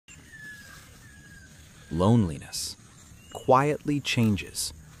Loneliness quietly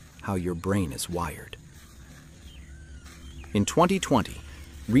changes how your brain is wired. In 2020,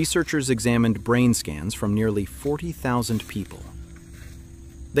 researchers examined brain scans from nearly 40,000 people.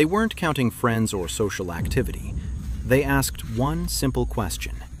 They weren't counting friends or social activity. They asked one simple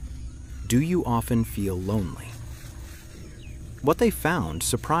question: do you often feel lonely? What they found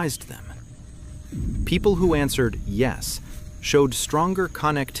surprised them. People who answered yes showed stronger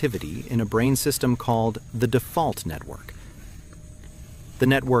connectivity in a brain system called the default network. The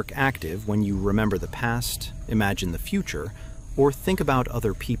network active when you remember the past, imagine the future, or think about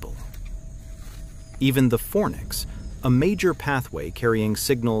other people. Even the fornix, a major pathway carrying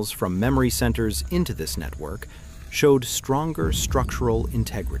signals from memory centers into this network, showed stronger structural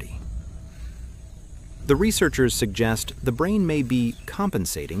integrity. The researchers suggest the brain may be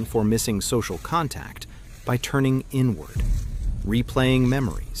compensating for missing social contact by turning inward, replaying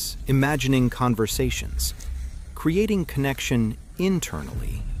memories, imagining conversations, creating connection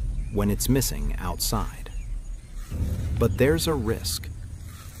internally when it's missing outside. But there's a risk.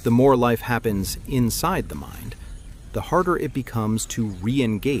 The more life happens inside the mind, the harder it becomes to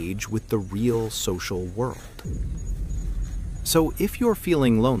re-engage with the real social world. So if you're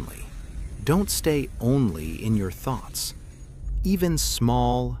feeling lonely, don't stay only in your thoughts. Even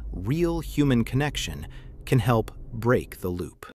small, real human connection can help break the loop.